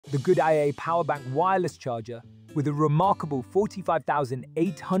The GOODaaa powerbank wireless charger with a remarkable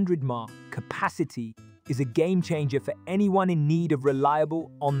 45,800 mAh capacity is a game changer for anyone in need of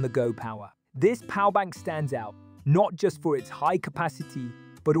reliable on-the-go power. This powerbank stands out not just for its high capacity,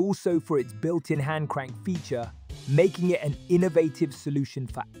 but also for its built-in hand crank feature, making it an innovative solution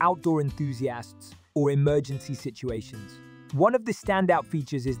for outdoor enthusiasts or emergency situations. One of the standout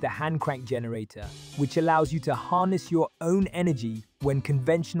features is the hand crank generator, which allows you to harness your own energy when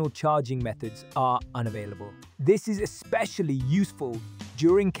conventional charging methods are unavailable. This is especially useful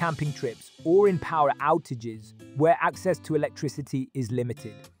during camping trips or in power outages where access to electricity is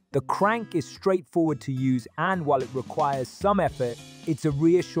limited. The crank is straightforward to use, and while it requires some effort, it's a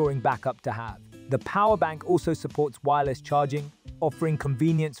reassuring backup to have. The power bank also supports wireless charging, offering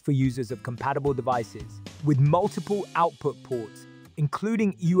convenience for users of compatible devices. With multiple output ports,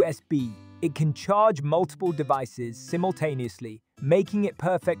 including USB, it can charge multiple devices simultaneously, making it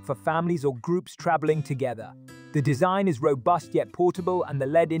perfect for families or groups traveling together. The design is robust yet portable, and the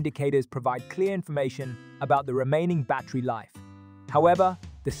LED indicators provide clear information about the remaining battery life. However,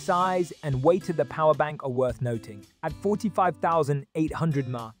 the size and weight of the power bank are worth noting. At 45,800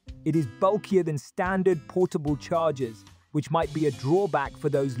 mAh, it is bulkier than standard portable chargers, which might be a drawback for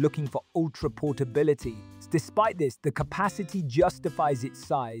those looking for ultra portability. Despite this, the capacity justifies its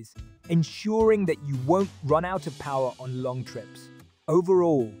size, ensuring that you won't run out of power on long trips.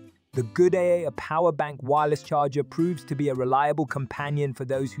 Overall, the GOODaaa power bank wireless charger proves to be a reliable companion for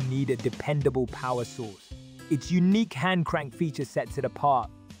those who need a dependable power source. Its unique hand crank feature sets it apart,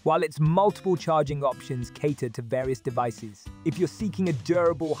 while its multiple charging options cater to various devices. If you're seeking a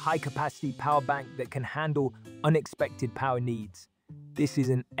durable, high-capacity power bank that can handle unexpected power needs, this is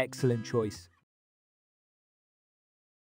an excellent choice.